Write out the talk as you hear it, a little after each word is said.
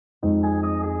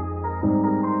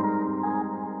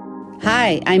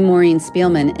Hi, I'm Maureen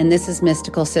Spielman, and this is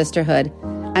Mystical Sisterhood.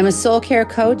 I'm a soul care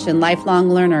coach and lifelong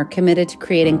learner committed to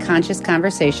creating conscious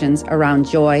conversations around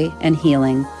joy and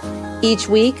healing. Each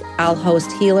week, I'll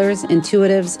host healers,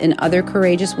 intuitives, and other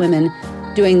courageous women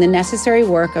doing the necessary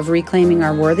work of reclaiming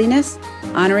our worthiness,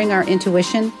 honoring our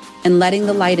intuition, and letting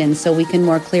the light in so we can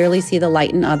more clearly see the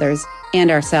light in others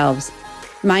and ourselves.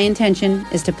 My intention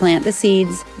is to plant the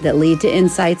seeds that lead to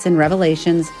insights and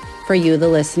revelations for you, the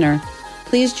listener.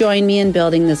 Please join me in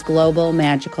building this global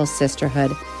magical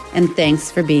sisterhood, and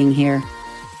thanks for being here.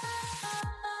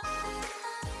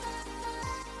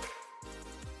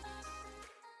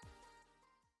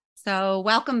 So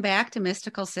welcome back to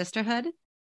Mystical Sisterhood.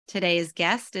 Today's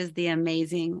guest is the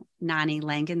amazing Nani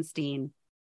Langenstein.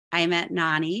 I met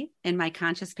Nani in my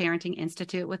Conscious Parenting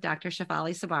Institute with Dr.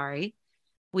 Shefali Sabari.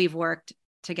 We've worked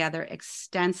together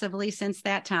extensively since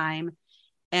that time.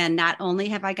 And not only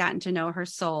have I gotten to know her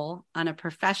soul on a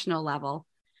professional level,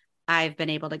 I've been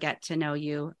able to get to know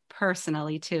you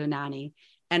personally too, Nani.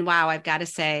 And wow, I've got to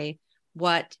say,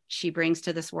 what she brings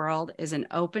to this world is an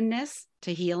openness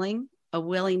to healing, a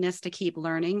willingness to keep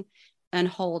learning, and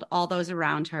hold all those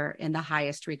around her in the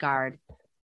highest regard.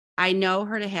 I know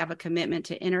her to have a commitment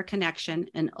to interconnection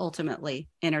and ultimately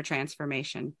inner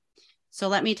transformation. So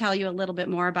let me tell you a little bit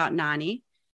more about Nani.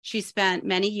 She spent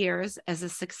many years as a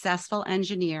successful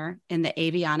engineer in the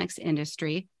avionics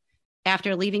industry.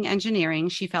 After leaving engineering,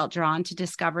 she felt drawn to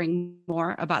discovering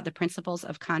more about the principles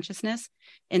of consciousness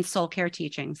in soul care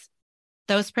teachings.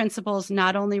 Those principles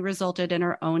not only resulted in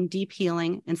her own deep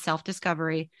healing and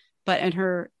self-discovery, but in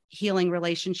her healing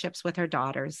relationships with her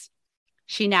daughters.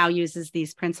 She now uses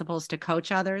these principles to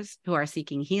coach others who are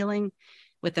seeking healing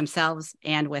with themselves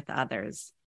and with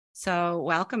others. So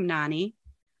welcome, Nani.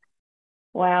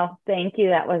 Wow, thank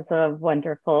you. That was a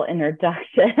wonderful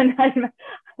introduction.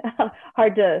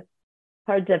 hard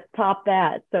to top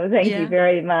that. So thank you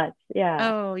very much. Yeah.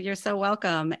 Oh, you're so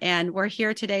welcome. And we're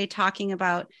here today talking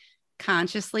about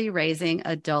consciously raising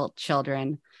adult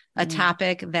children, a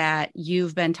topic that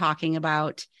you've been talking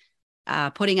about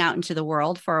putting out into the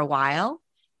world for a while.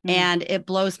 And it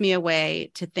blows me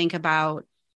away to think about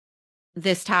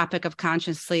this topic of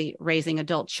consciously raising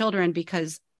adult children,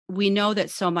 because we know that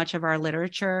so much of our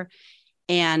literature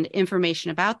and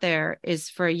information about there is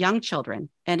for young children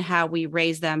and how we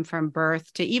raise them from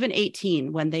birth to even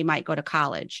 18 when they might go to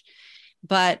college.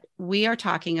 But we are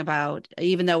talking about,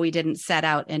 even though we didn't set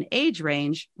out an age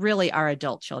range, really our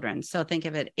adult children. So think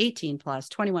of it 18 plus,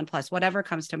 21 plus, whatever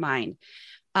comes to mind.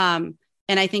 And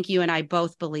I think you and I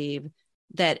both believe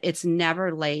that it's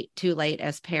never too late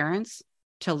as parents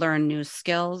to learn new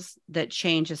skills, that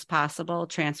change is possible,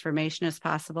 transformation is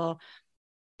possible,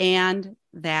 and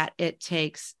that it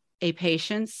takes a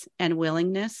patience and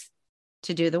willingness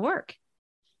to do the work.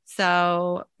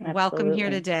 So welcome here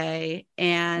today.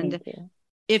 And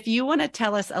if you want to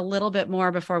tell us a little bit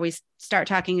more before we start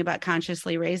talking about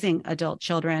consciously raising adult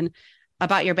children,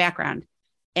 about your background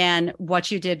and what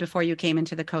you did before you came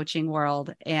into the coaching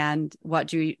world and what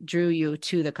drew you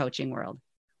to the coaching world.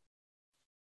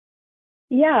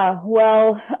 Yeah,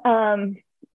 well,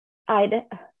 I'd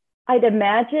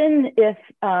imagine, if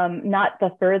not the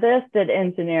furthest, that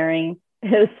engineering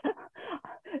is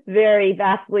very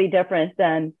vastly different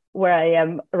than where I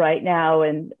am right now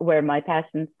and where my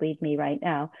passions lead me right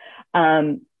now.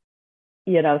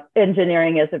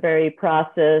 Engineering is a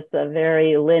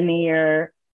very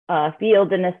linear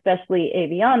field, and especially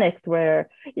avionics, where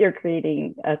you're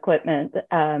creating equipment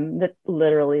that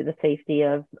literally the safety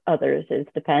of others is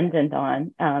dependent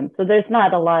on. So there's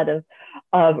not a lot of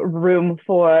room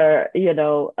for,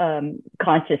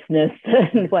 consciousness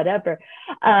and whatever.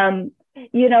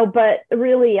 But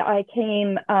really I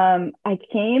came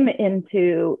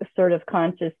into sort of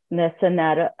consciousness and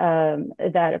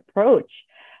that approach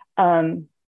kind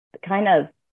of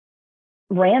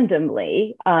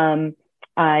randomly.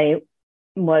 I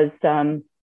was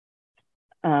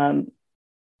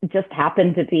just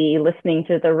happened to be listening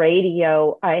to the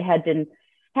radio. I had been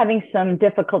having some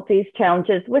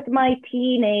challenges with my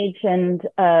teenage and,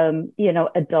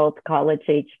 adult college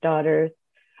age daughters,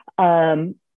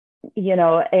 and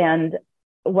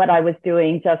what I was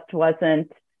doing just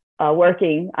wasn't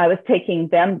working. I was taking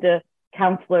them to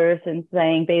counselors and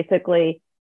saying, basically,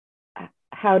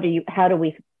 how do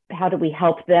we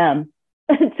help them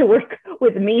to work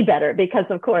with me better? Because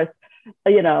of course,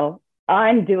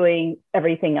 I'm doing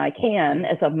everything I can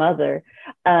as a mother.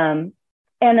 And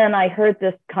then I heard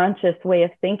this conscious way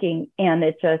of thinking, and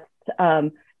it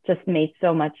just made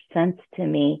so much sense to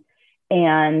me,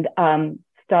 and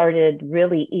started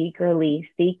really eagerly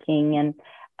seeking.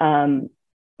 And,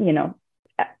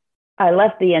 I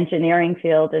left the engineering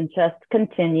field and just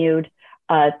continued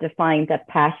to find that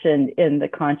passion in the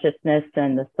consciousness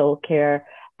and the soul care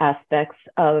aspects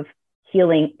of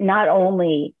healing, not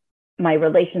only my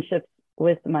relationships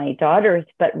with my daughters,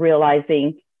 but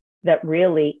realizing that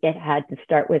really it had to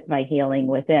start with my healing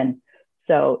within.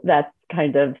 So that's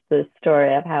kind of the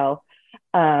story of how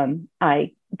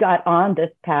I got on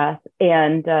this path.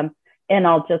 And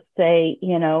I'll just say,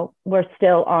 we're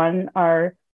still on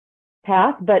our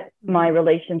path, but my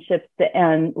relationships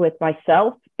and with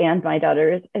myself and my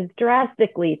daughters is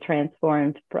drastically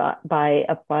transformed by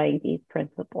applying these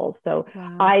principles. So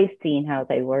wow. I've seen how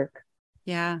they work.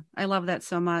 Yeah, I love that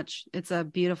so much. It's a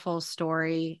beautiful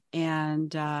story,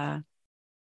 and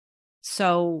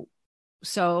so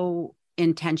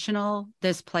intentional,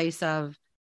 this place of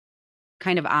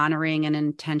kind of honoring and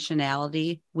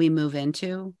intentionality we move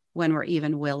into when we're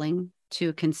even willing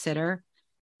to consider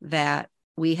that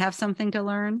we have something to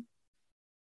learn.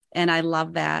 And I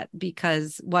love that,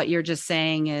 because what you're just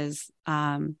saying is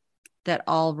that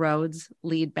all roads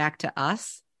lead back to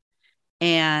us.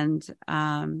 And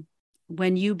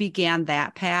when you began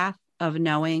that path of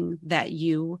knowing that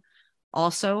you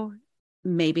also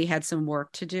maybe had some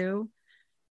work to do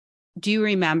you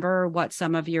remember what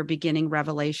some of your beginning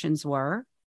revelations were?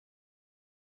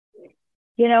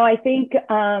 I think,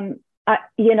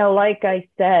 like I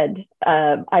said,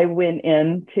 I went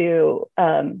into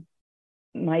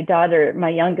my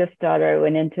youngest daughter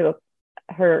went into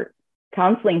her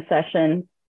counseling session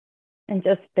and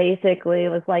just basically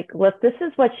was like, look, this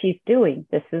is what she's doing.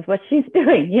 This is what she's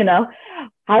doing.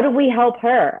 How do we help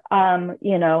her?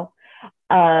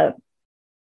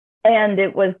 And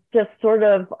it was just sort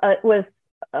of, it was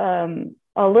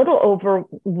a little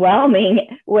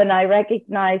overwhelming when I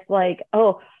recognized like,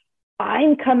 oh,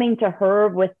 I'm coming to her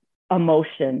with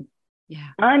emotion. Yeah.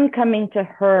 I'm coming to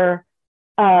her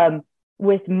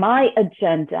with my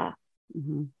agenda.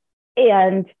 Mm-hmm.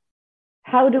 And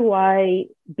how do I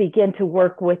begin to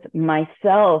work with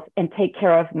myself and take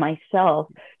care of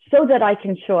myself so that I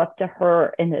can show up to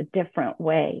her in a different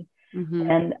way?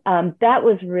 Mm-hmm. And that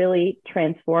was really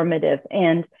transformative,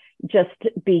 and just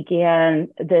began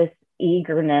this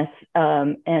eagerness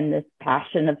and this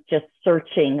passion of just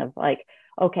searching of like,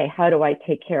 okay, how do I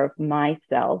take care of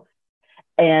myself?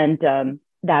 And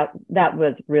that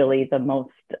was really the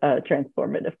most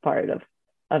transformative part of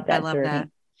that I love journey. That.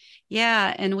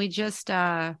 Yeah. And we just,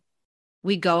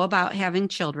 we go about having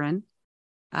children.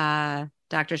 Dr.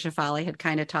 Shefali had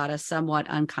kind of taught us somewhat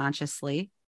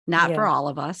unconsciously, not for all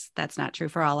of us. That's not true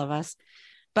for all of us,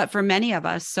 but for many of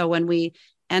us. So when we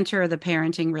enter the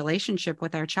parenting relationship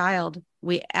with our child,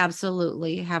 we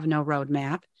absolutely have no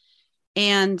roadmap.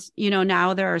 And,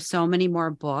 now there are so many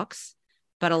more books,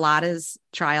 but a lot is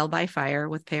trial by fire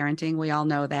with parenting. We all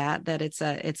know that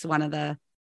it's one of the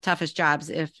toughest jobs,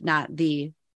 if not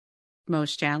the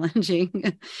most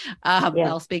challenging.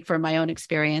 I'll speak from my own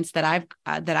experience that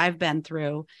I've been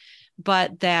through,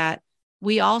 but that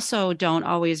we also don't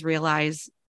always realize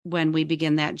when we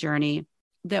begin that journey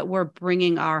that we're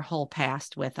bringing our whole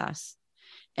past with us,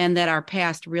 and that our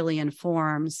past really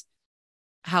informs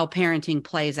how parenting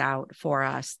plays out for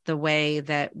us, the way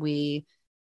that we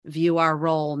view our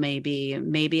role, maybe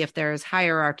if there's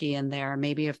hierarchy in there,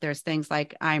 maybe if there's things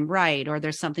like I'm right, or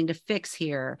there's something to fix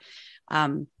here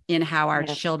in how our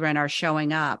children are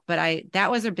showing up. But that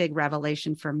was a big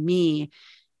revelation for me,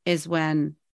 is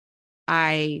when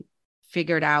I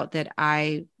figured out that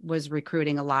I was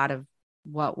recruiting a lot of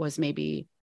what was maybe,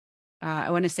 I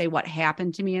want to say what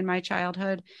happened to me in my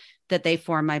childhood, that they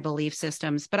formed my belief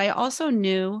systems. But I also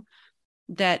knew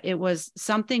that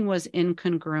something was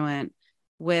incongruent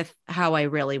with how I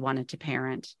really wanted to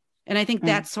parent. And I think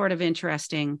that's sort of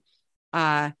interesting,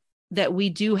 that we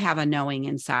do have a knowing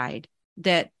inside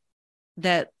that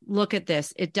look at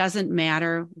this. It doesn't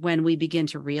matter when we begin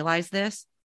to realize this.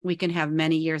 We can have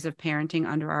many years of parenting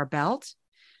under our belt,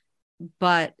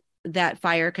 but that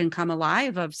fire can come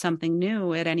alive of something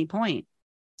new at any point.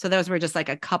 So those were just like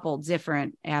a couple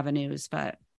different avenues,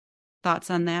 but thoughts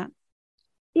on that?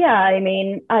 Yeah. I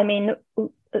mean,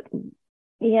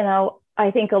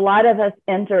 I think a lot of us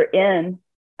enter in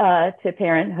to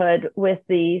parenthood with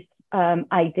these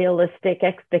idealistic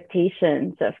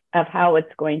expectations of how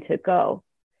it's going to go.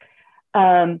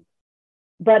 But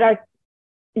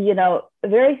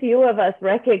very few of us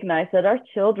recognize that our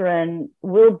children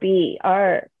will be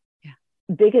our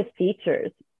biggest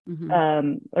teachers,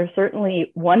 or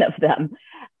certainly one of them,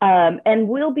 and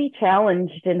will be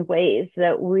challenged in ways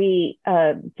that we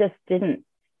just didn't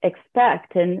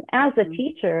expect. And as a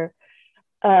teacher,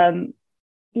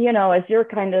 as you're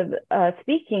kind of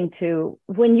speaking to,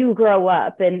 when you grow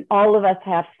up, and all of us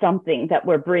have something that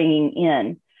we're bringing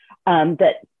in,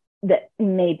 that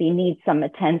maybe needs some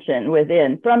attention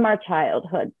within from our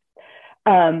childhood.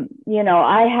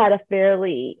 I had a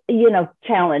fairly,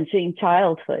 challenging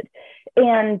childhood,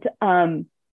 and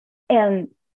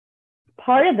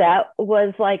part of that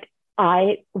was like,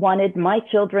 I wanted my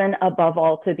children above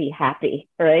all to be happy,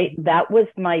 right? That was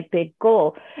my big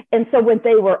goal. And so when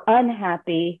they were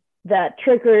unhappy, that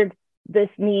triggered this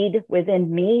need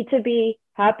within me to be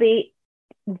happy,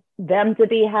 them to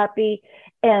be happy,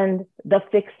 and the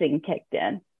fixing kicked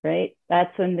in, right?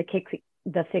 That's when the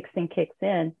fixing kicks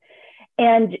in.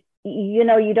 And,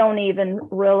 you don't even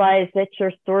realize that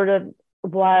you're sort of,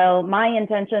 while my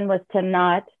intention was to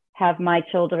not have my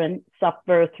children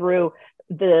suffer through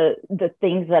the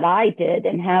things that I did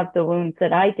and have the wounds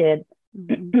that I did,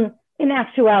 mm-hmm. In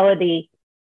actuality,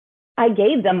 I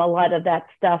gave them a lot of that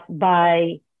stuff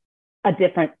by a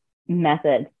different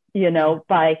method,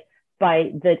 by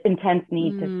the intense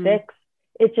need to fix.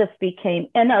 It just became,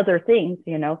 and other things,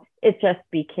 it just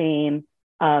became,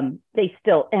 they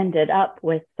still ended up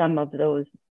with some of those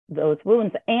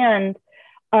wounds. And,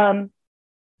 our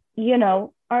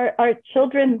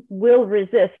children will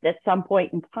resist at some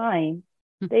point in time.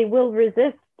 They will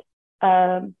resist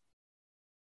the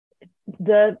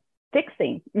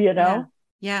fixing, Yeah.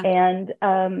 And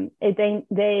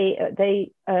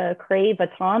they crave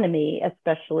autonomy,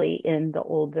 especially in the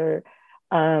older,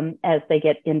 as they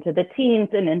get into the teens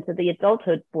and into the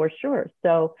adulthood, for sure.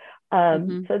 So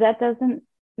so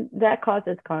that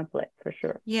causes conflict for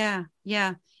sure. Yeah.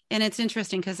 And it's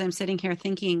interesting because I'm sitting here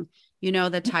thinking,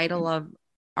 the title of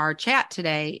our chat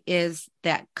today is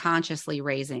that consciously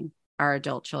raising our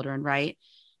adult children, right?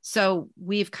 So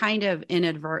we've kind of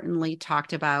inadvertently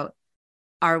talked about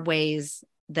our ways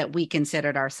that we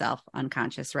considered ourselves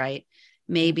unconscious, right?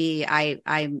 Maybe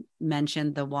I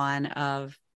mentioned the one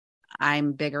of,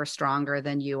 I'm bigger, stronger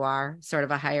than you are, sort of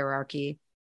a hierarchy.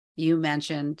 You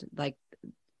mentioned like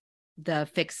the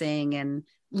fixing and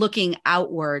looking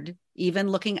outward, even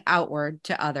looking outward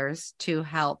to others to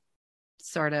help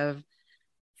sort of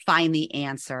find the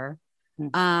answer.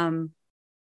 Mm-hmm.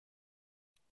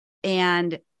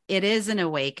 And it is an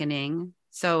awakening.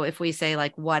 So if we say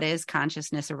like, what is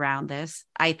consciousness around this?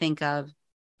 I think of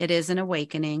it is an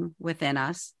awakening within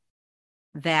us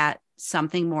that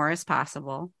something more is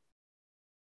possible.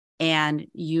 And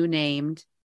you named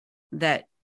that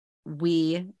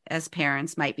we as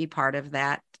parents might be part of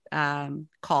that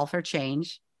call for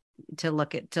change to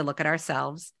look at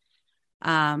ourselves.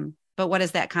 But what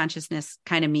does that consciousness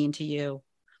kind of mean to you?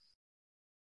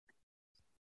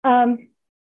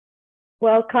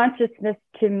 Well, consciousness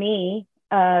to me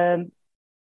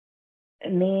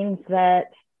means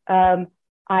that I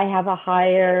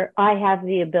have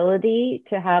the ability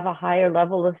to have a higher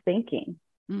level of thinking.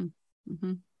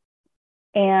 Mm-hmm.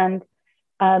 And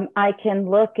I can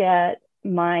look at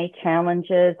my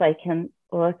challenges, I can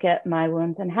look at my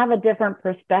wounds and have a different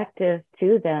perspective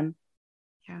to them,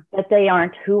 that they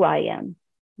aren't who I am.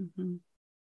 Mm-hmm.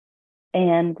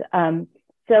 And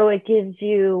so it gives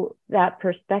you that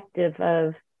perspective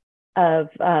of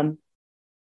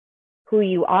who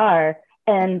you are,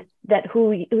 and that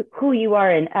who you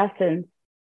are in essence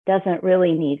doesn't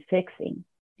really need fixing.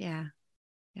 Yeah.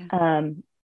 And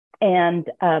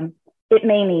it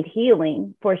may need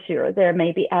healing for sure. There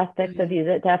may be aspects of you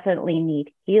that definitely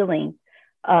need healing,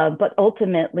 but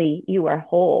ultimately you are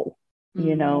whole,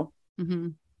 Mm-hmm.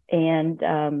 And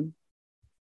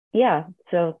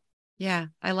so. Yeah,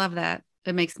 I love that.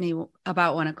 It makes me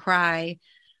about want to cry,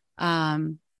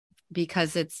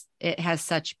 because it has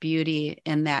such beauty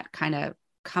in that kind of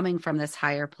coming from this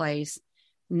higher place,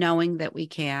 knowing that we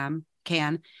can.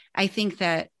 I think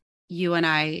that you and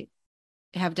I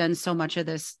have done so much of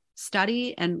this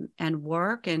study and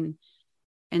work and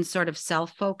sort of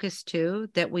self-focus too,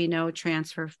 that we know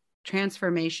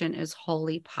transformation is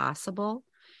wholly possible.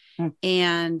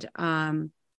 And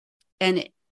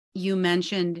you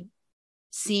mentioned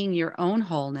seeing your own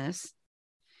wholeness,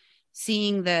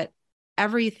 seeing that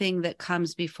everything that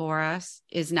comes before us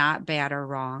is not bad or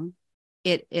wrong.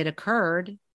 It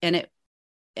occurred, and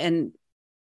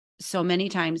so many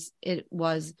times it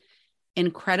was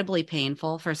incredibly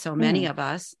painful for so many of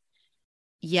us,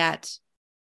 yet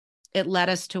it led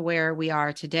us to where we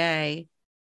are today,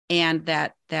 and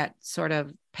that sort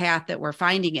of path that we're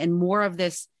finding. And more of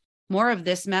this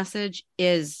message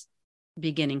is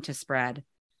beginning to spread,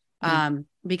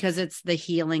 because it's the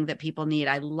healing that people need.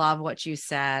 I love what you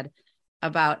said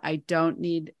about, I don't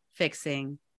need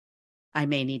fixing. I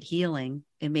may need healing.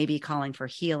 It may be calling for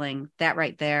healing. That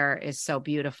right there is so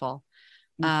beautiful.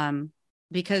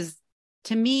 Because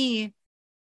to me,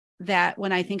 that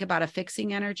when I think about a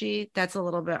fixing energy, that's a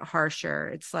little bit harsher.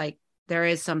 It's like, there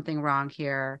is something wrong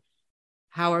here.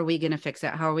 How are we going to fix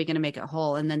it? How are we going to make it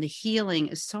whole? And then the healing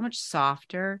is so much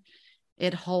softer.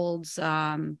 It holds,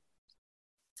 so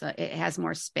it has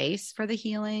more space for the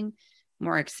healing,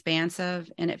 more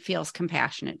expansive, and it feels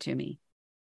compassionate to me.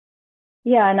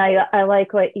 Yeah. And I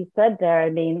like what you said there. I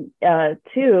mean,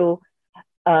 too,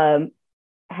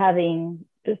 having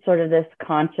sort of this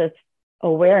conscious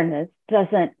awareness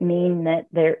doesn't mean that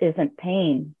there isn't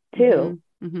pain too.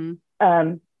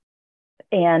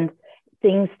 And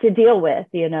things to deal with,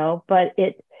 but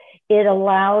it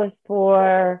allows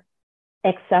for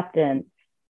acceptance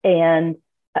and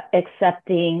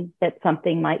accepting that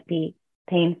something might be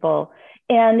painful.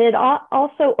 And it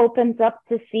also opens up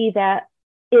to see that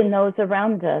in those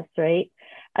around us, right?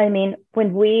 I mean,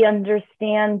 when we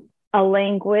understand a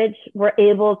language, we're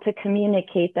able to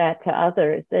communicate that to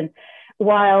others. And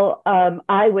while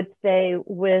I would say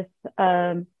with,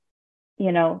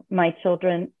 my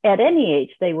children at any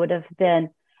age, they would have been,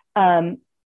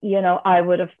 I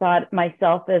would have thought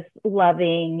myself as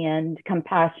loving and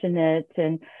compassionate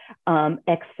and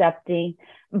accepting,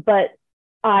 but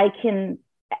I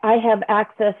have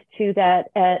access to that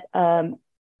at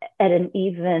an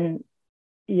even,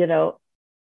 a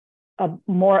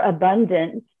more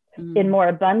abundance, in more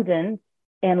abundance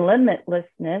and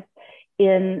limitlessness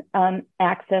in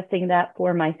accessing that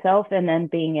for myself, and then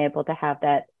being able to have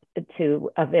that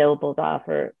available to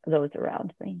offer those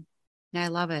around me. I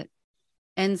love it.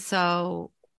 And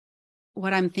so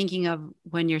what I'm thinking of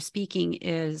when you're speaking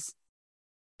is,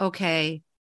 okay,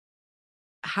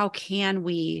 how can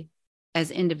we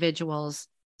as individuals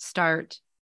start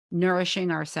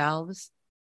nourishing ourselves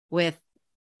with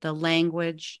the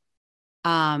language?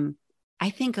 I'm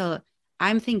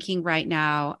thinking right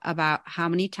now about how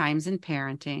many times in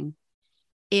parenting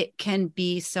it can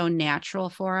be so natural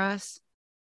for us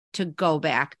to go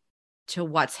back to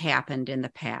what's happened in the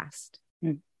past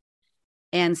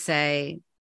and say,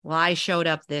 well, I showed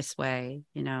up this way.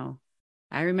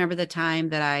 I remember the time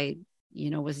that I,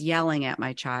 was yelling at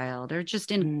my child or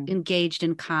just engaged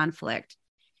in conflict.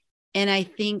 And I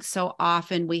think so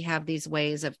often we have these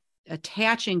ways of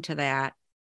attaching to that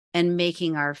and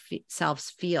making ourselves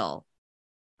feel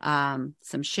some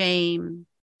shame,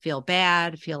 feel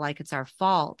bad, feel like it's our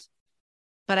fault.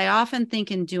 But I often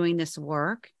think in doing this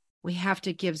work, we have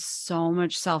to give so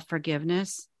much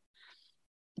self-forgiveness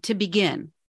to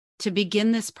begin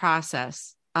this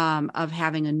process of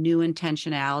having a new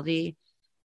intentionality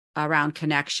around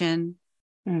connection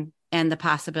and the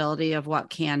possibility of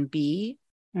what can be.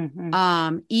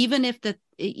 Even if,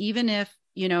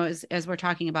 as we're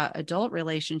talking about adult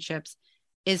relationships,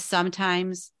 is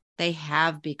sometimes they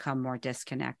have become more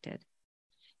disconnected.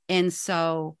 And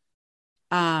so,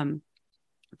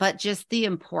 but just the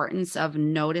importance of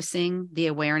noticing the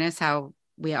awareness, how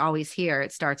we always hear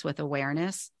it starts with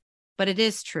awareness, but it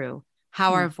is true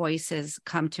how our voices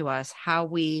come to us, how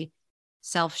we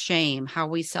self-shame, how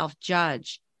we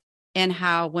self-judge, and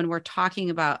how when we're talking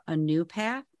about a new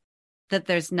path, that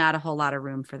there's not a whole lot of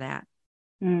room for that.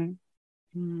 Yeah,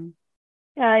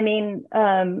 I mean,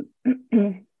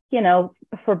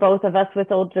 for both of us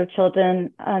with older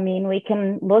children, I mean, we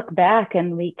can look back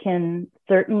and we can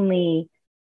certainly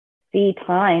see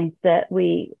times that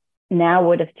we now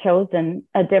would have chosen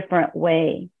a different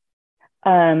way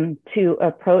to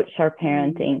approach our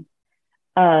parenting.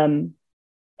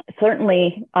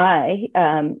 Certainly, I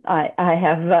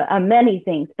have many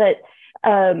things, but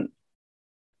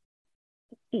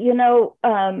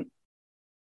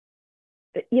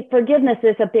forgiveness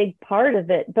is a big part of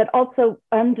it, but also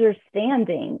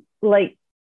understanding, like,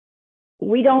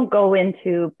 we don't go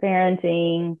into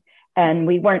parenting, and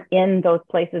we weren't in those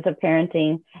places of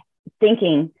parenting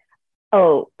thinking,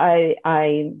 oh,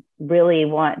 I really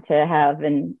want to have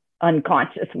an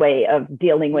unconscious way of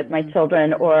dealing with my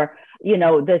children, or,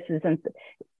 this isn't,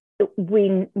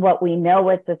 what we know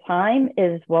at the time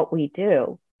is what we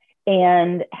do.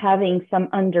 And having some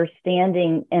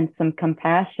understanding and some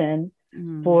compassion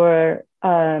for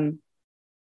that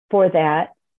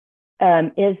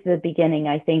is the beginning,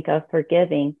 I think, of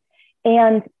forgiving,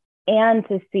 and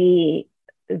to see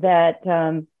that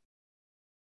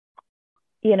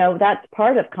that's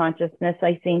part of consciousness,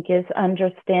 I think, is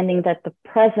understanding that the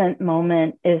present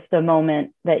moment is the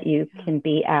moment that you can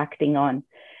be acting on.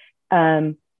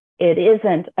 It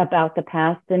isn't about the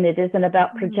past, and it isn't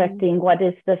about projecting what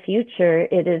is the future.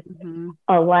 It is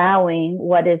allowing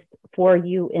what is for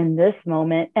you in this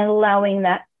moment, and allowing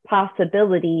that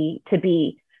possibility to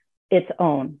be its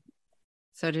own.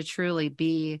 So to truly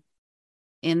be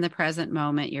in the present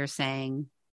moment, you're saying,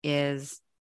 is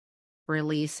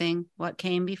releasing what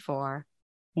came before,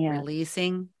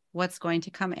 releasing what's going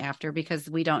to come after, because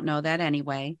we don't know that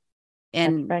anyway.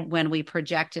 And when we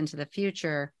project into the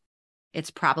future,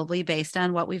 it's probably based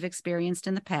on what we've experienced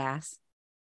in the past.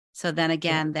 So then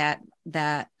again,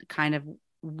 that kind of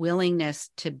willingness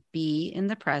to be in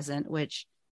the present, which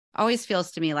always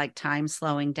feels to me like time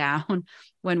slowing down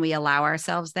when we allow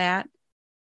ourselves that.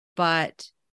 But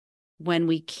when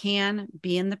we can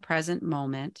be in the present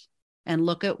moment and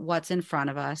look at what's in front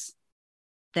of us,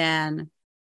 then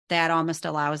that almost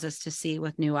allows us to see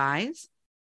with new eyes.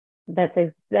 That's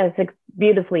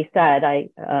beautifully said. I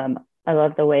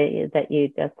love the way that you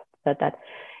just said that.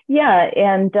 Yeah,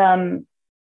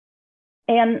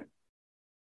 and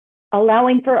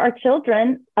allowing for our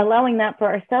children, allowing that for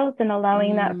ourselves, and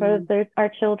allowing that for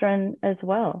our children as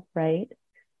well, right?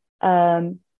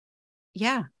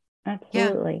 Yeah,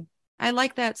 absolutely. Yeah. I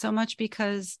like that so much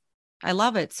because I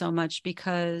love it so much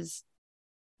because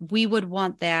we would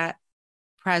want that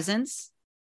presence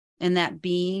and that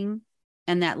being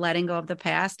and that letting go of the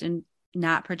past and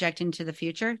not projecting to the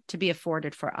future to be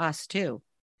afforded for us too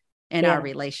in our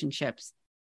relationships.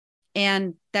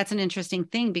 And that's an interesting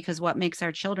thing, because what makes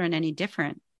our children any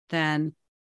different than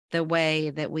the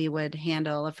way that we would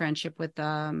handle a friendship with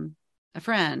a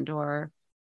friend or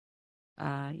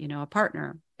a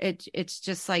partner? It's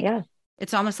just like,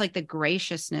 it's almost like the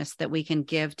graciousness that we can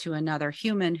give to another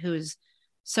human who's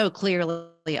so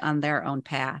clearly on their own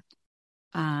path.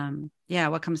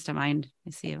 What comes to mind? I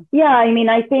see you. Yeah, I mean,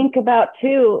 I think about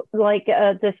too, like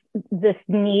this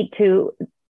need to,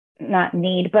 not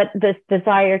need, but this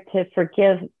desire to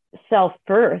forgive self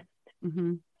first.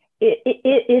 Mm-hmm.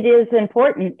 It is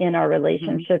important in our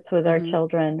relationships with our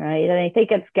children, right? And I think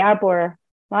it's Gabor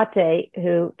Mate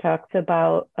who talks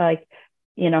about, like,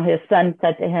 his son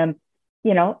said to him,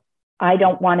 I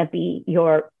don't want to be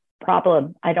your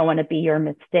problem. I don't want to be your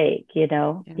mistake.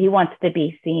 He wants to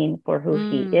be seen for who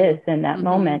he is in that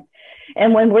moment.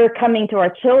 And when we're coming to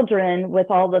our children with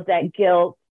all of that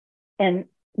guilt and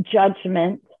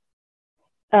judgment,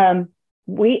 they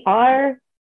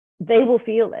will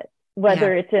feel it,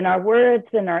 whether it's in our words,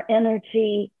 in our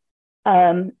energy,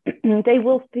 they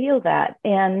will feel that.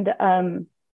 And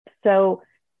so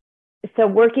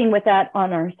working with that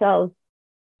on ourselves,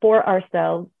 for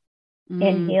ourselves,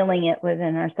 and healing it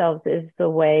within ourselves is the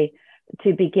way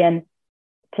to begin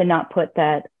to not put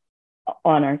that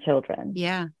on our children.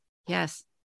 Yeah. Yes.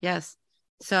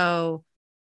 So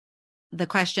the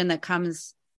question that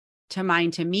comes to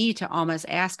mind to me to almost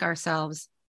ask ourselves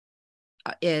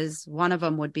is, one of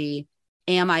them would be,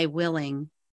 am I willing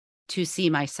to see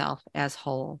myself as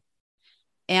whole?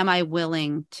 Am I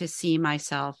willing to see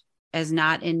myself as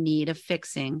not in need of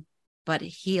fixing, but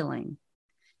healing?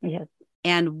 Yes.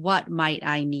 And what might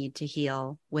I need to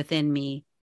heal within me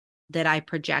that I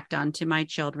project onto my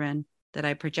children, that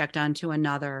I project onto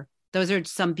another? Those are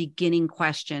some beginning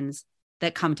questions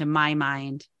that come to my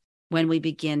mind when we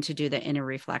begin to do the inner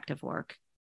reflective work.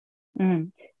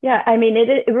 Yeah, I mean,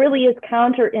 it really is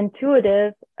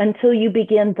counterintuitive until you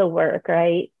begin the work,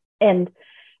 right? And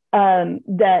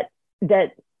that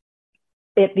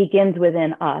it begins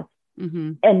within us.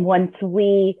 And once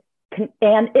we can,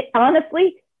 and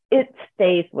honestly, it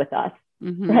stays with us,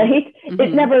 right?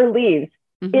 It never leaves.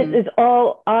 It is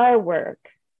all our work.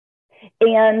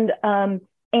 And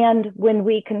when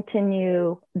we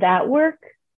continue that work,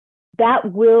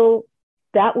 that will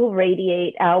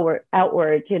radiate outward, and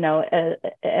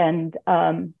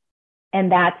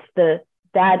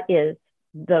that is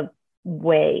the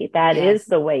way. That is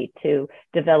the way to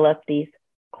develop these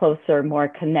closer, more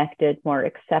connected, more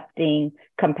accepting,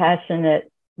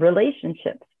 compassionate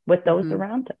relationships with those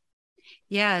around us.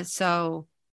 Yeah. So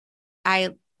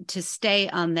to stay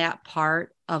on that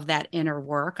part of that inner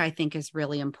work, I think is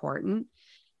really important,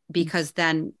 because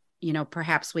then,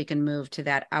 perhaps we can move to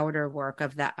that outer work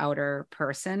of the outer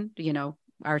person,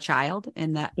 our child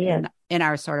in that, in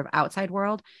our sort of outside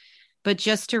world. But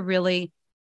just to really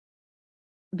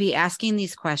be asking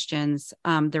these questions,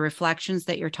 the reflections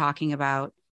that you're talking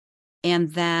about,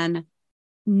 and then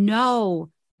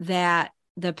know that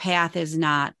the path is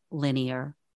not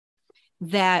linear,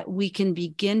 that we can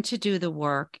begin to do the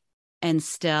work and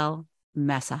still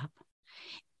mess up.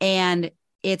 And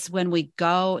it's when we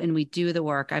go and we do the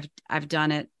work, I've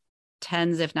done it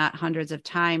tens, if not hundreds of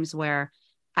times, where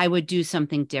I would do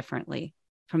something differently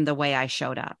from the way I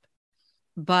showed up.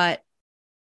 But,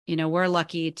 we're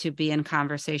lucky to be in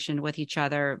conversation with each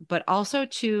other, but also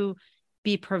to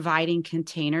be providing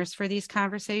containers for these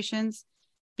conversations,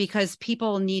 because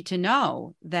people need to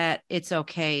know that it's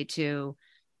okay to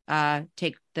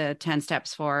take the 10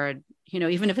 steps forward,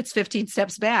 even if it's 15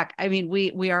 steps back. I mean,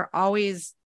 we're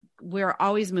always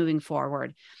moving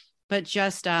forward, but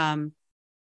just,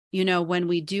 when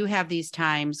we do have these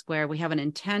times where we have an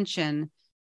intention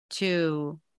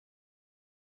to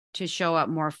show up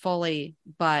more fully,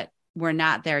 but we're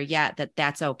not there yet,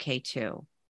 that's okay too.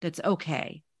 That's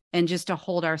okay. And just to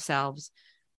hold ourselves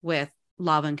with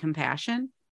love and compassion,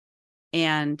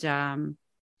 and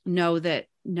know that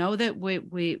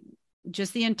we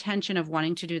just the intention of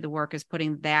wanting to do the work is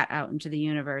putting that out into the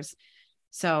universe.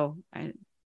 So I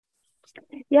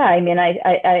mean,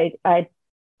 I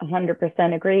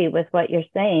 100% agree with what you're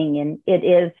saying. And it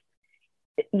is,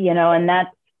 and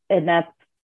that's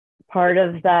part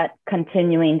of that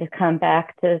continuing to come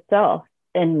back to self.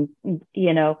 And, and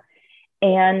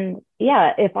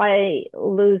yeah, if I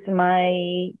lose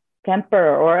my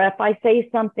temper, or if I say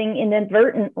something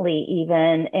inadvertently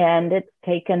even, and it's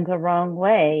taken the wrong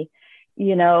way,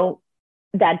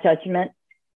 that judgment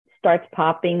starts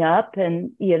popping up,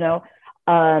 and, and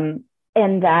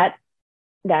that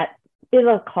is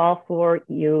a call for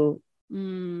you.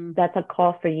 That's a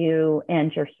call for you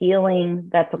and your healing.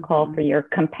 That's a call for your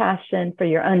compassion, for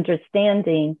your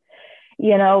understanding,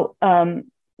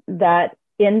 that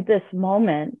in this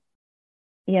moment,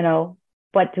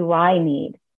 what do I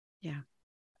need? Yeah.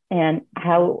 And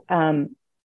how can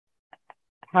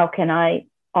I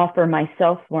offer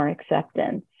myself more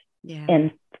acceptance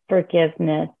and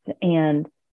forgiveness? And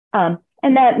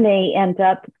that may end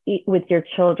up with your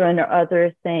children or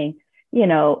others saying,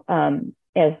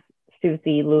 as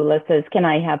Susie Lula says, can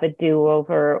I have a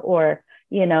do-over? Or,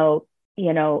 hey,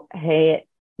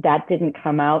 that didn't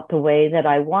come out the way that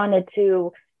I wanted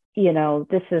to.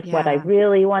 This is what I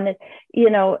really wanted.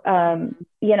 There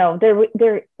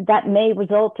that may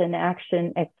result in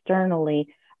action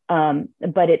externally,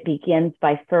 but it begins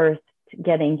by first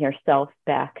getting yourself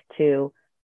back to,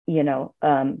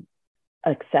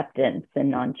 acceptance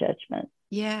and non-judgment.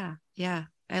 Yeah.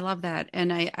 I love that.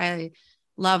 And I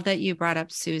love that you brought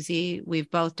up Susie.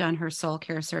 We've both done her soul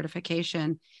care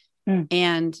certification.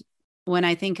 And when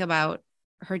I think about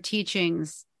her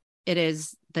teachings, it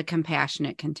is the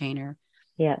compassionate container.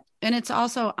 Yeah. And it's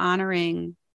also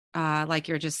honoring, like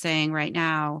you're just saying right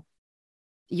now,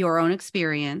 your own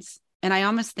experience. And I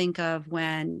almost think of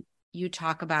when you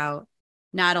talk about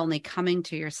not only coming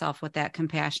to yourself with that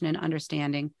compassion and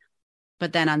understanding,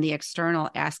 but then on the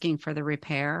external, asking for the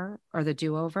repair or the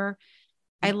do-over.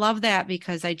 I love that,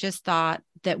 because I just thought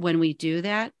that when we do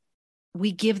that,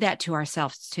 we give that to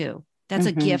ourselves too. That's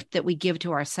a gift that we give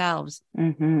to ourselves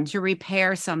to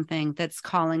repair something that's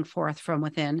calling forth from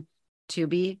within to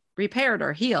be repaired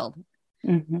or healed.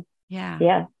 Yeah.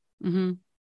 Yeah.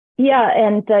 Yeah.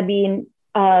 And I mean,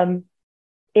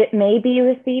 it may be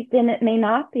received and it may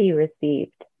not be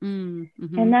received.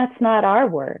 And that's not our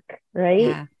work, right?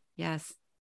 Yeah. Yes.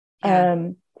 Yeah.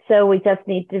 So we just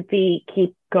need to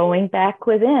keep going back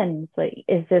within. It's like,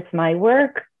 is this my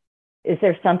work? Is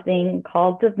there something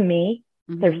called of me?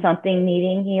 There's something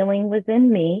needing healing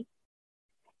within me,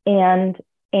 and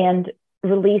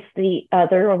release the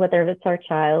other, or whether it's our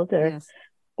child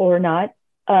or not,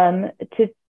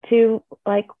 to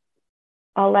like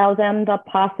allow them the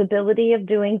possibility of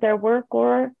doing their work,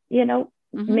 or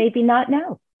maybe not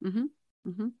now.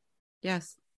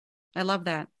 Yes, I love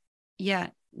that.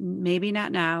 Yeah, maybe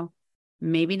not now,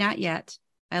 maybe not yet.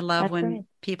 I love when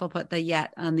people put the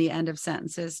yet on the end of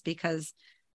sentences, because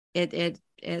it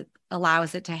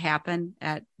allows it to happen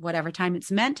at whatever time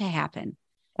it's meant to happen.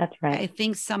 That's right. I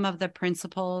think some of the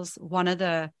principles, one of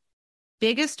the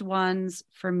biggest ones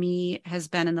for me has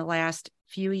been in the last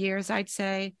few years, I'd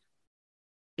say,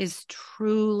 is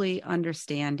truly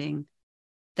understanding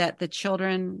that the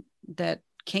children that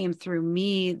came through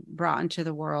me brought into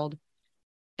the world.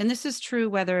 And this is true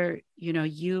whether,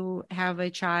 you have a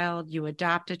child, you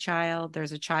adopt a child,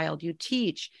 there's a child you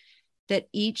teach, that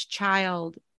each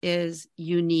child is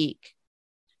unique,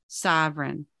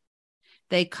 sovereign.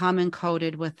 They come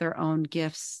encoded with their own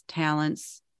gifts,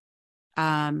 talents.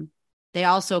 They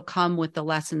also come with the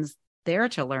lessons they're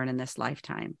to learn in this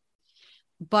lifetime.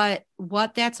 But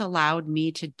what that's allowed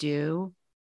me to do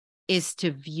is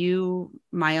to view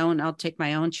I'll take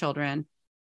my own children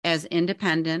as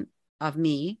independent of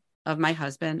me, of my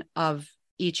husband, of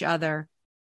each other,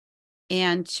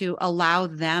 and to allow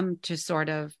them to sort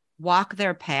of walk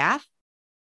their path,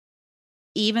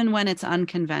 even when it's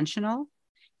unconventional,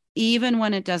 even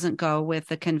when it doesn't go with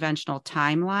the conventional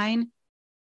timeline.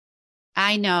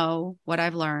 I know what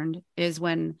I've learned is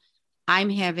when I'm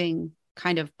having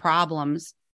kind of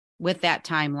problems with that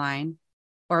timeline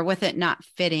or with it not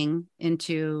fitting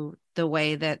into the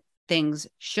way that things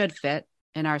should fit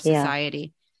in our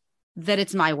society, that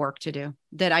it's my work to do,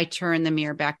 that I turn the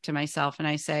mirror back to myself and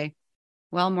I say,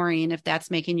 well, Maureen, if that's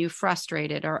making you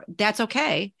frustrated, or that's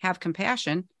okay, have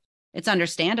compassion. It's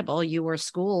understandable. You were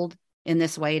schooled in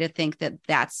this way to think that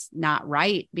that's not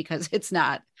right because it's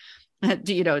not,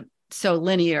 so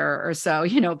linear or so,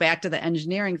 back to the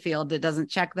engineering field. It doesn't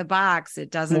check the box.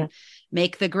 It doesn't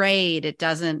make the grade. It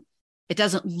doesn't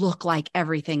look like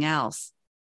everything else,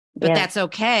 but that's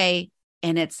okay.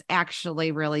 And it's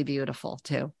actually really beautiful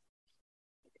too.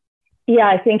 Yeah,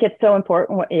 I think it's so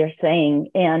important what you're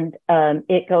saying. And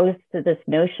it goes to this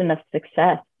notion of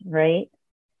success, right?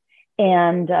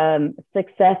 And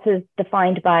success is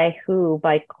defined by who?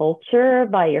 By culture,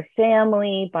 by your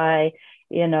family, by,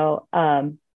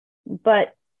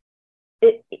 but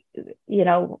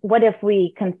what if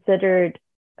we considered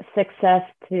success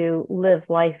to live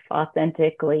life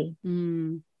authentically,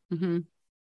 mm-hmm.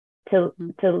 to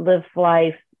live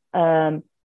life,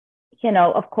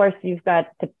 of course you've got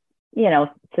to,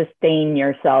 sustain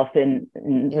yourself in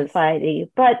society,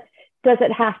 but does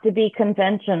it have to be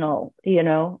conventional?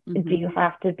 Mm-hmm. Do you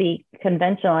have to be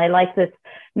conventional? I like this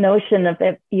notion of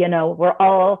it, we're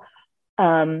all,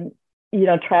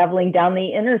 traveling down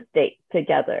the interstate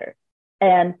together.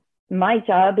 And my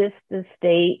job is to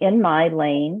stay in my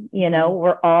lane.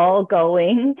 We're all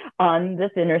going on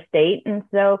this interstate. And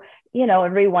so,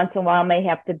 every once in a while I may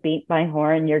have to beat my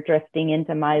horn. You're drifting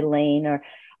into my lane or,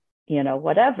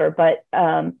 whatever. But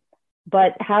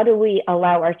how do we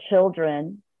allow our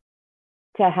children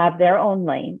to have their own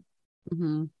lane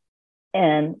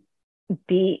and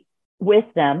be with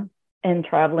them and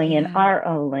traveling in our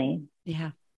own lane?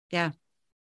 Yeah.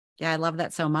 I love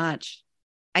that so much.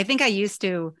 I think I used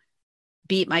to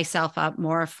beat myself up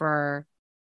more for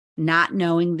not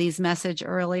knowing these message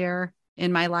earlier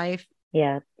in my life.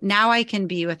 Yeah. Now I can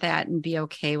be with that and be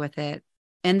okay with it.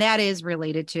 And that is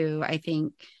related to, I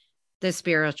think, the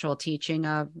spiritual teaching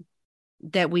of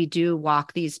that we do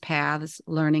walk these paths,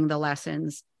 learning the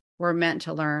lessons we're meant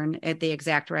to learn at the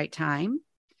exact right time.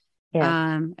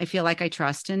 Yeah. I feel like I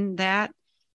trust in that.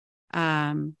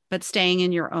 But staying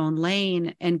in your own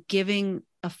lane and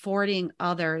affording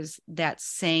others that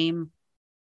same,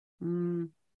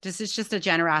 this is just a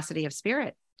generosity of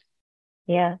spirit.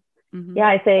 Yeah. Mm-hmm. Yeah.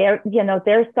 I say,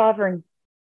 they're sovereign,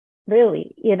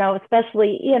 really,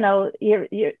 especially,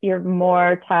 you're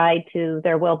more tied to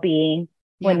their well-being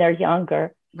when they're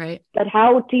younger. Right. But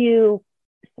how do you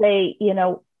say,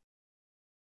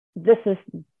 this is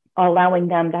allowing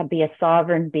them to be a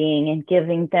sovereign being and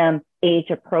giving them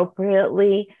age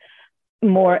appropriately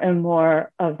more and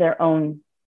more of their own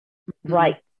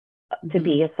right to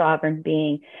be a sovereign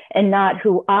being and not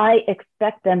who I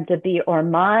expect them to be or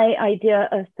my idea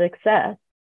of success,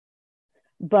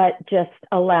 but just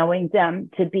allowing them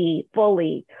to be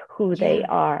fully who they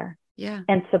are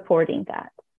and supporting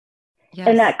that. Yes.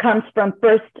 And that comes from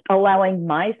first allowing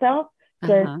myself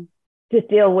to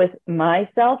deal with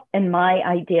myself and my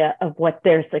idea of what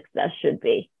their success should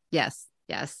be. Yes.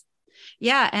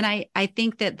 Yeah. And I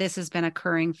think that this has been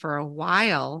occurring for a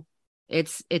while.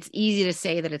 It's easy to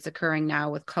say that it's occurring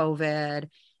now with COVID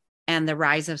and the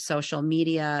rise of social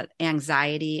media,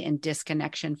 anxiety and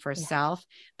disconnection for self.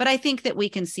 But I think that we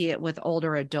can see it with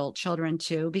older adult children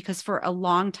too, because for a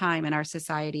long time in our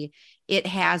society, it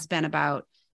has been about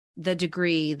the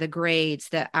degree, the grades,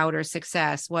 the outer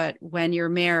success, when you're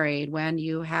married, when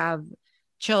you have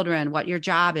children, what your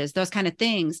job is, those kind of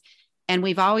things. And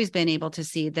we've always been able to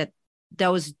see that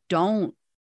those don't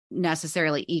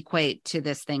necessarily equate to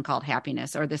this thing called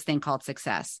happiness or this thing called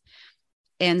success.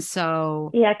 And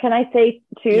so, can I say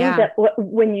too, that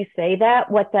when you say that,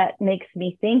 what that makes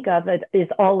me think of it is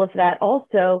all of that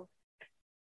also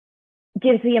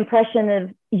gives the impression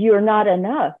of you're not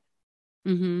enough.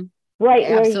 Mm-hmm. Right.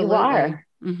 Absolutely. Where you are.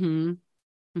 Mm-hmm.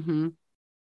 Mm-hmm.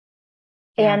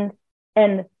 Yeah.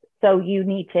 And so you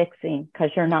need fixing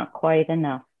because you're not quite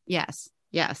enough. Yes.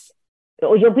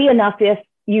 You'll be enough if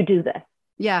you do this.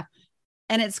 Yeah.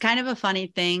 And it's kind of a funny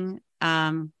thing.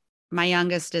 My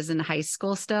youngest is in high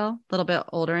school still, a little bit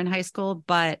older in high school,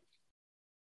 but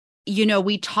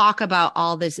we talk about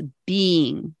all this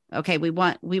being. Okay.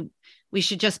 We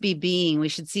should just be being, we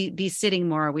should be sitting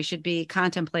more. We should be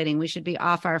contemplating. We should be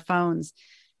off our phones.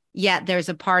 Yet there's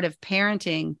a part of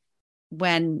parenting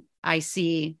when I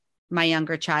see my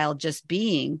younger child just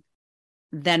being,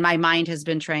 then my mind has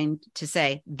been trained to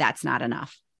say that's not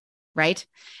enough. Right.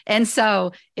 And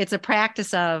so it's a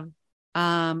practice of,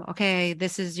 okay,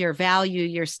 this is your value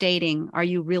you're stating. Are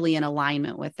you really in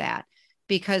alignment with that?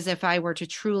 because if I were to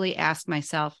truly ask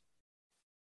myself,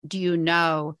 do you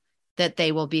know that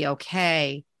they will be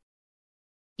okay,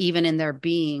 even in their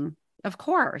being? Of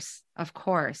course, of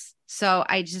course. So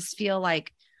I just feel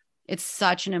like it's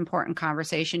such an important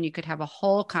conversation. You could have a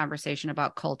whole conversation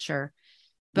about culture,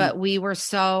 but we were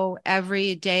so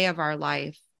every day of our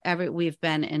life, we've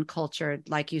been encultured,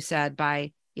 like you said,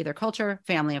 by either culture,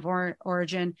 family of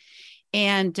origin,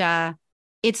 and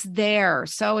it's there.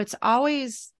 So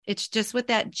it's just with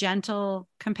that gentle,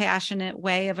 compassionate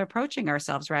way of approaching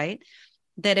ourselves, right?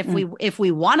 That if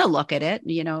we want to look at it,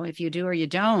 if you do or you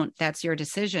don't, that's your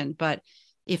decision. But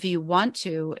if you want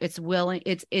to, it's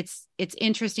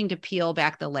interesting to peel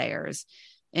back the layers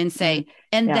and say,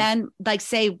 then like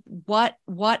say, what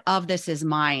of this is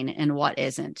mine and what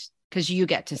isn't, because you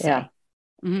get to say.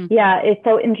 Yeah, it's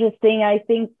so interesting. I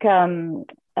think,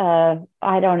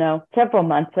 I don't know, several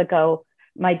months ago,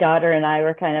 my daughter and I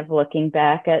were kind of looking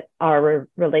back at our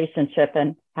relationship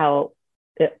and how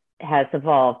it has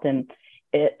evolved. And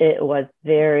it was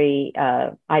very,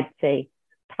 I'd say,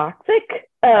 toxic,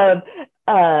 for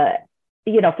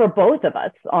both of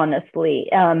us, honestly.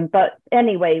 But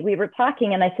anyway, we were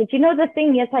talking and I said, the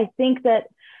thing is, I think that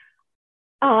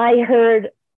I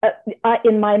heard,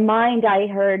 in my mind, I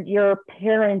heard you're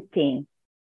parenting,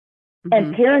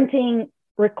 and parenting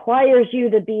requires you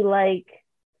to be like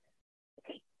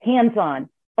hands-on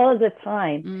all the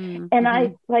time. And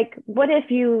I like, what if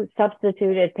you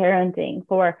substituted parenting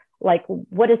for like,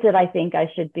 what is it I think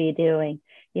I should be doing?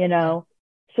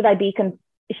 Should I be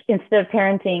instead of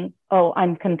parenting? Oh,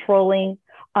 I'm controlling.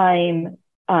 I'm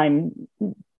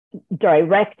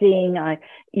directing. And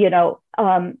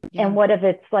what if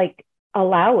it's like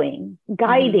allowing,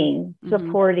 guiding,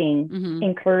 supporting,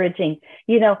 encouraging?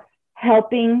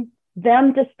 Helping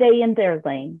them to stay in their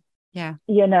lane. Yeah.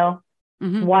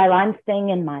 While I'm staying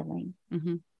in my lane.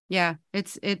 Yeah,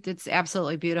 it's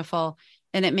absolutely beautiful.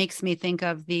 And it makes me think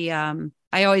of the,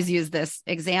 I always use this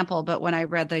example, but when I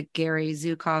read the Gary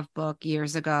Zukov book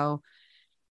years ago,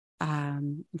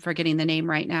 I'm forgetting the name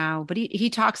right now, but he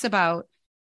talks about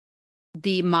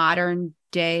the modern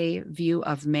day view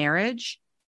of marriage.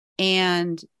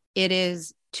 And it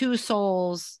is two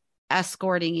souls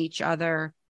escorting each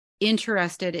other,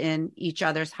 interested in each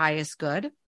other's highest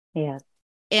good. Yeah.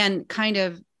 And kind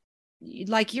of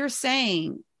like you're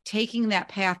saying, taking that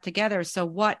path together. So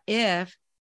what if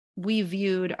we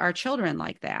viewed our children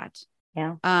like that?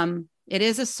 Yeah. It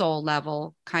is a soul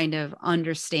level kind of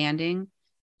understanding,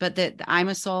 but that I'm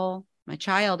a soul, my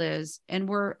child is, and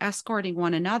we're escorting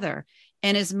one another.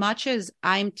 And as much as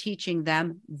I'm teaching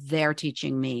them, they're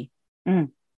teaching me.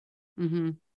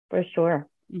 For sure.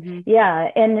 Yeah.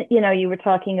 And, you were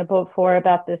talking before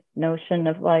about this notion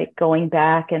of like going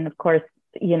back. And of course,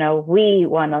 we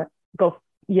want to go,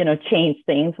 change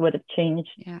things, would have changed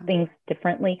things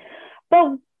differently.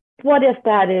 But what if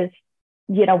that is,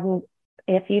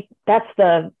 that's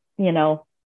the,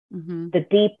 the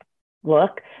deep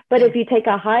look. But if you take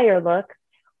a higher look,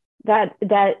 that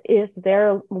is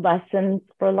their lessons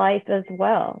for life as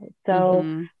well.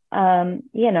 So,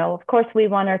 of course we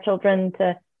want our children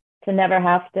to never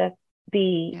have to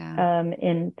be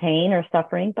in pain or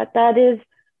suffering, but that is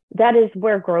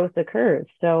where growth occurs.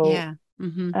 So,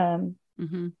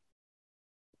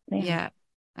 yeah,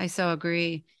 I so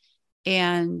agree.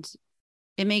 And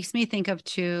it makes me think of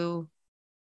too,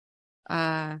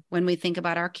 when we think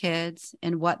about our kids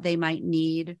and what they might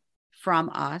need from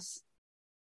us,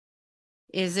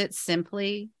 is it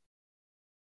simply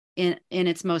in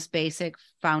its most basic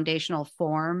foundational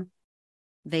form,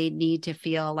 they need to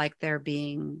feel like they're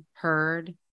being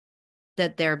heard,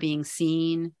 that they're being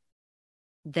seen,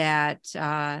 that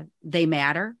they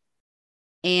matter,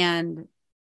 and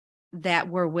that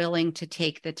we're willing to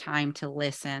take the time to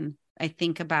listen. I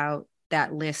think about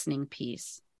that listening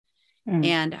piece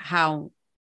and how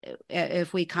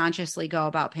if we consciously go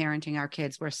about parenting our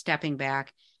kids, we're stepping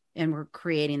back and we're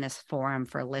creating this forum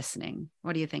for listening.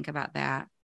 What do you think about that?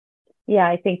 Yeah,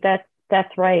 I think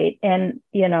that's right. And,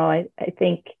 I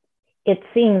think it's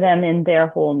seeing them in their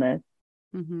wholeness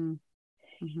and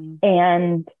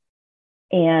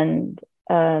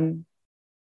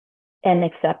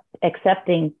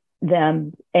accepting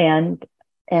them and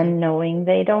knowing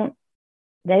they don't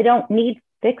need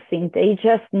fixing. They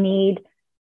just need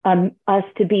us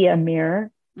to be a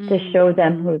mirror to show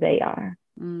them who they are.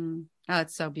 Oh,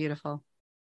 it's so beautiful.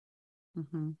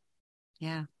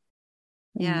 Yeah.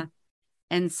 Yeah.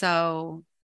 And so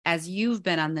as you've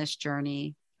been on this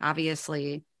journey,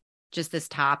 obviously just this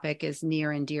topic is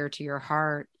near and dear to your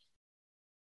heart.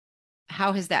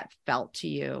 how has that felt to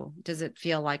you? Does it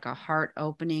feel like a heart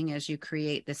opening as you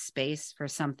create the space for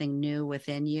something new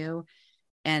within you?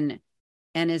 And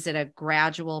is it a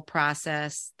gradual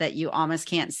process that you almost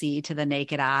can't see to the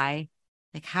naked eye?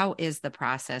 Like, how is the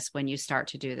process when you start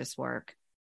to do this work?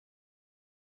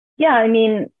 Yeah, I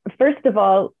mean, first of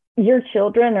all, your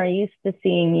children are used to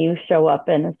seeing you show up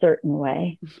in a certain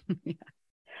way. Yeah.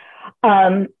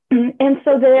 And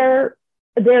so they're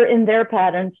in their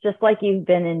patterns, just like you've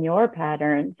been in your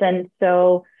patterns. And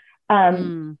so,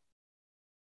 so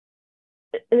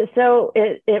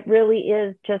it really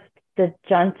is just the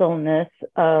gentleness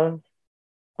of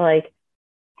like,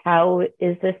 how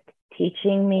is this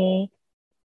teaching me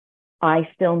I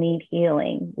still need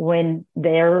healing when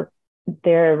they're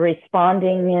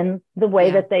responding in the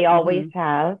way that they always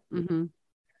have.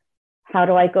 How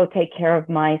do I go take care of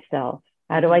myself?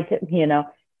 How do I,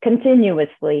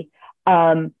 continuously,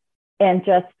 and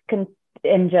just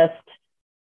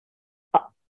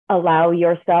allow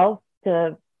yourself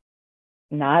to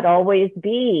not always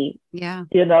be, in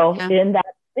that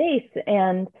space,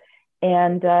 and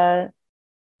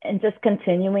just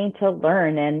continuing to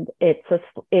learn. And it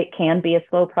can be a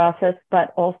slow process,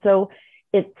 but also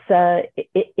it's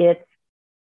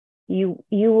you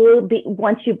will be,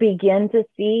 once you begin to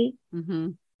see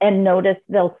and notice,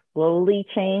 they'll slowly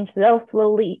change. They'll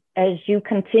slowly, as you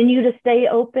continue to stay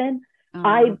open.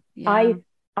 I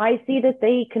see that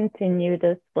they continue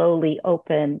to slowly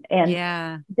open,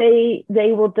 and they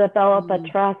will develop a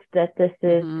trust that this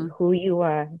is who you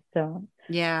are. So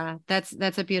yeah,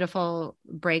 that's a beautiful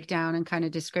breakdown and kind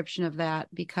of description of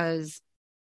that, because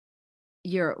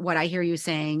what I hear you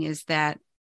saying is that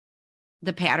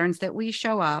the patterns that we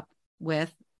show up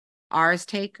with, ours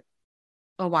take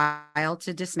a while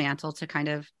to dismantle, to kind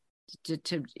of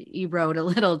to erode a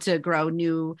little, to grow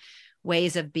new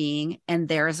ways of being, and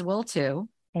theirs will too.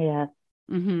 Yeah.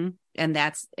 And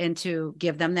to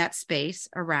give them that space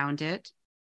around it.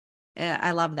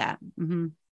 I love that.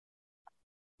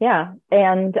 Yeah.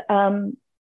 And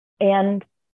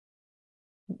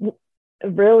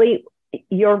really,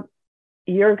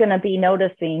 you're going to be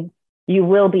noticing, you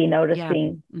will be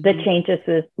noticing the changes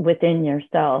within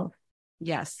yourself.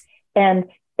 Yes. And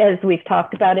as we've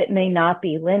talked about, it may not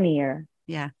be linear.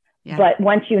 Yeah. But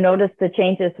once you notice the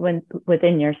changes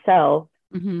within yourself,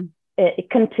 it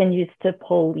continues to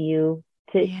pull you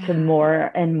to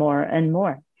more and more and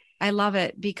more. I love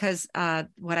it, because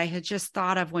what I had just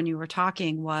thought of when you were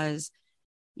talking was,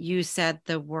 you said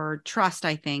the word trust,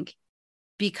 I think,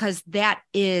 because that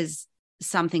is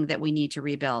something that we need to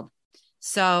rebuild.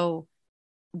 So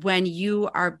when you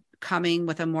are coming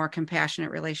with a more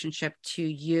compassionate relationship to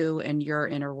you and your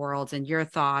inner worlds and your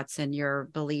thoughts and your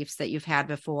beliefs that you've had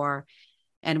before,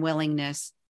 and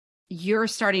willingness, you're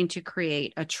starting to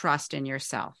create a trust in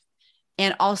yourself,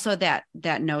 and also that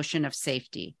notion of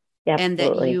safety. Absolutely. And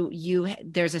that you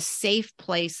there's a safe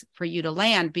place for you to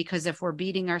land, because if we're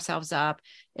beating ourselves up,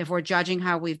 if we're judging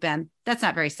how we've been, that's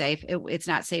not very safe. It's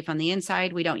not safe on the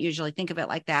inside. We don't usually think of it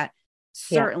like that.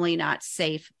 Certainly not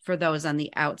safe for those on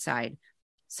the outside.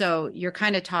 So you're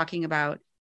kind of talking about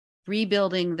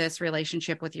rebuilding this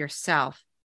relationship with yourself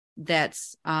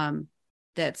that's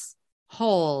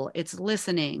whole, it's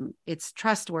listening, it's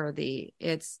trustworthy,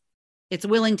 it's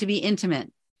willing to be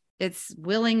intimate, it's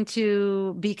willing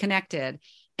to be connected.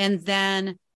 And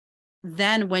then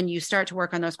when you start to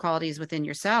work on those qualities within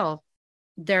yourself,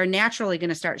 they're naturally going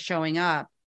to start showing up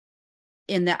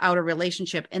in the outer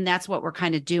relationship. And that's what we're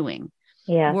kind of doing.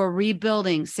 Yeah. We're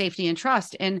rebuilding safety and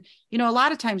trust. And, a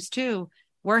lot of times too,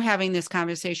 we're having this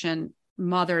conversation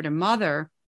mother to mother.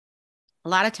 A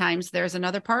lot of times there's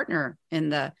another partner in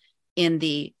the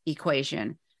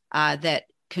equation that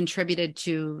contributed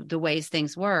to the ways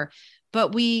things were.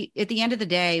 But we, at the end of the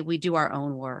day, we do our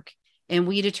own work, and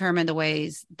we determine the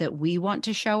ways that we want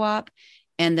to show up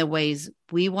and the ways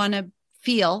we want to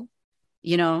feel,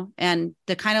 and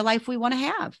the kind of life we want to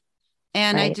have.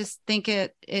 And I just think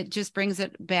it just brings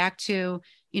it back to,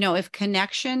 if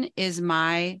connection is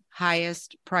my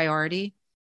highest priority,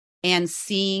 and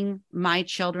seeing my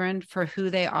children for who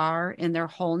they are in their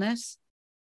wholeness,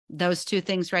 those two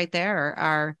things right there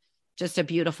are just a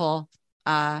beautiful,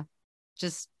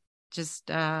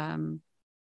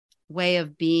 way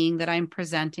of being that I'm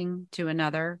presenting to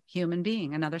another human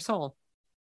being, another soul.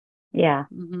 Yeah.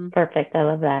 Perfect. I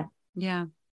love that. Yeah.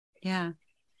 Yeah.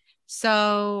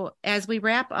 So as we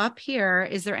wrap up here,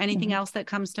 is there anything else that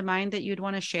comes to mind that you'd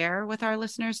want to share with our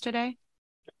listeners today?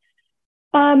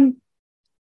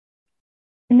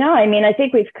 No, I mean, I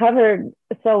think we've covered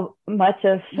so much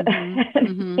of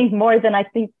more than I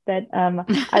think that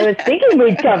I was thinking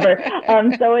we'd cover.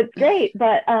 So it's great.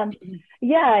 But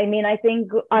yeah, I mean, I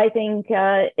think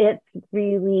it's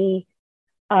really,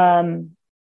 I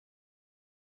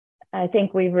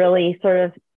think we really sort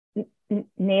of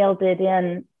nailed it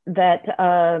in that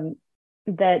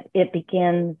that it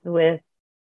begins with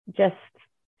just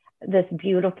this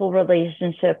beautiful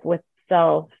relationship with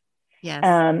self. Yes.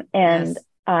 And yes.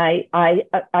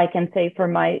 I can say for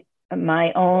my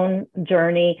own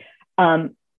journey,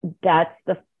 that's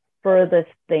the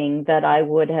furthest thing that I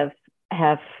would have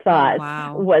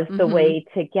thought was the way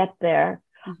to get there.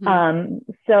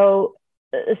 So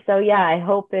yeah, I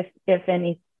hope if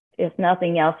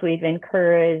nothing else, we've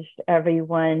encouraged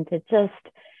everyone to just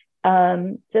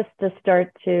to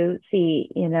start to see,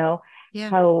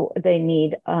 how they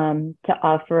need to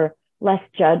offer less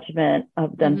judgment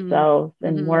of themselves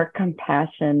and more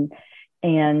compassion,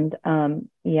 and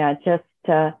just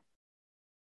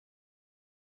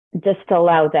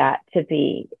allow that to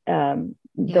be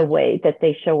the way that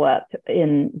they show up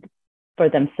for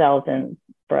themselves and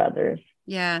for others.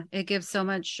 Yeah, it gives so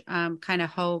much kind of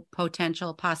hope,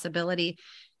 potential, possibility.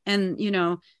 And,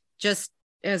 just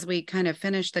as we kind of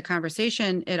finish the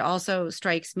conversation, it also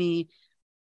strikes me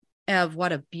of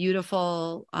what a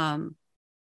beautiful, I'm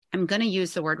going to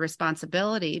use the word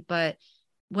responsibility, but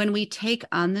when we take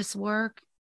on this work,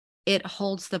 it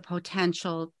holds the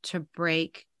potential to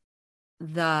break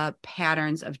the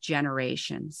patterns of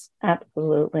generations.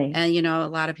 Absolutely. And, a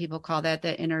lot of people call that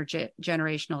the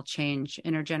intergenerational change.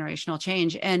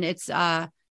 And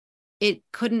it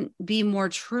couldn't be more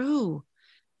true,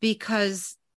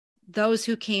 because those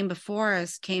who came before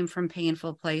us came from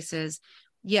painful places.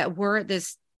 Yet we're at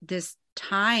this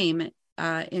time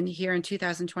in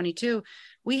 2022,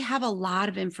 we have a lot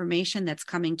of information that's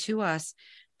coming to us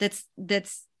that's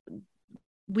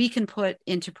we can put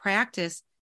into practice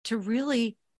to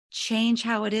really change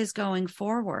how it is going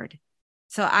forward.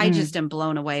 So I just am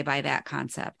blown away by that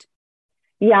concept.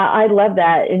 Yeah, I love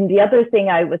that. And the other thing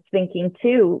I was thinking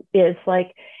too is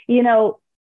like,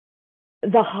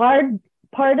 the hard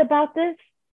part about this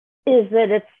is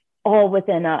that it's all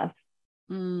within us,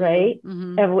 right?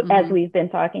 As we've been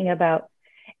talking about.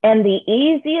 And the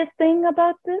easiest thing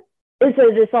about this is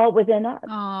that it's all within us.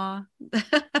 Aw,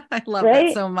 I love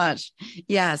that so much.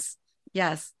 Yes.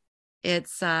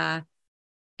 It's right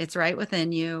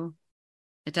within you.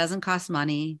 It doesn't cost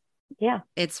money. Yeah.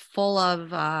 It's full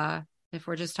of, if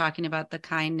we're just talking about the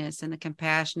kindness and the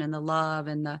compassion and the love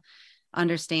and the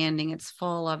understanding, it's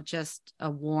full of just a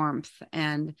warmth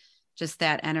and just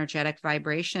that energetic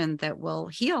vibration that will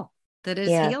heal, that is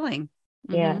healing.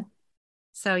 Yeah.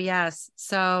 So, yes.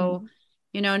 So,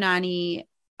 Nani,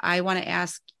 I want to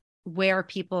ask where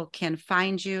people can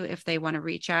find you if they want to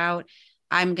reach out.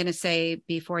 I'm going to say,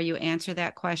 before you answer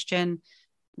that question,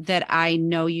 that I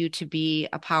know you to be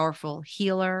a powerful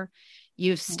healer.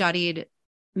 You've studied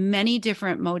many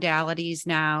different modalities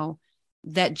now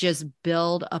that just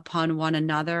build upon one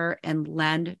another and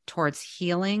lend towards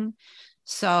healing.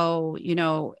 So,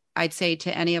 I'd say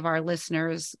to any of our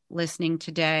listeners listening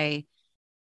today,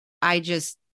 I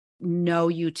just know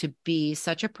you to be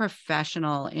such a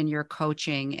professional in your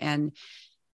coaching, and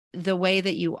the way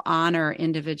that you honor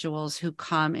individuals who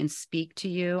come and speak to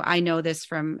you. I know this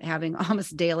from having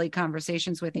almost daily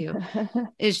conversations with you.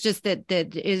 It's just that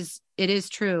it is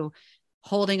true,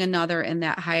 holding another in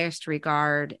that highest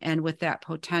regard and with that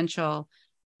potential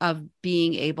of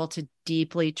being able to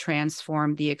deeply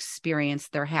transform the experience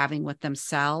they're having with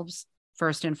themselves,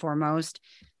 first and foremost.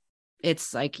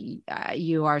 It's like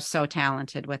you are so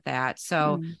talented with that.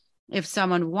 So if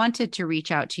someone wanted to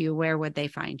reach out to you, where would they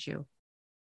find you?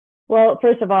 Well,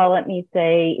 first of all, let me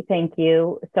say thank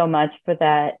you so much for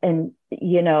that. And,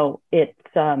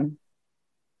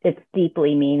 it's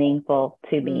deeply meaningful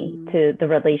to me, to the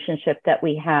relationship that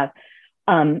we have.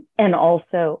 And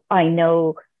also, I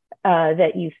know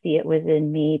that you see it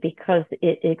within me because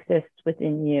it exists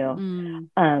within you.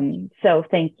 So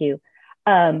thank you.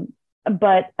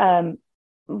 But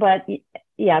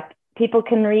yeah, people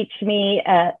can reach me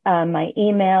at my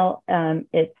email.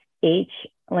 It's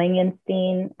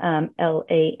Langenstein,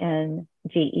 LANGENSTEIN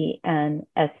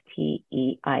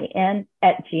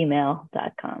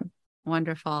 @gmail.com.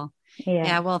 Wonderful.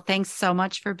 Yeah. Well, thanks so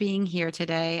much for being here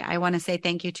today. I want to say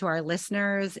thank you to our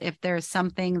listeners. If there's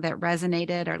something that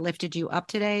resonated or lifted you up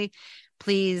today,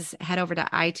 please head over to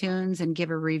iTunes and give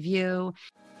a review.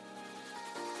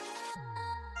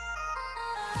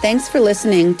 Thanks for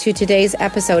listening to today's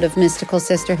episode of Mystical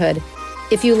Sisterhood.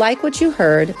 If you like what you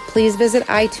heard, please visit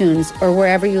iTunes or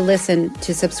wherever you listen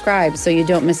to subscribe so you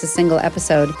don't miss a single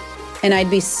episode. And I'd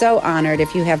be so honored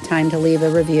if you have time to leave a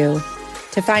review.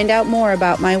 To find out more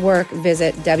about my work,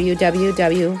 visit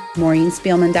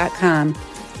www.maureenspielman.com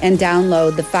and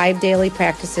download the 5 daily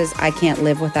practices I can't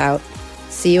live without.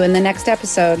 See you in the next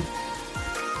episode.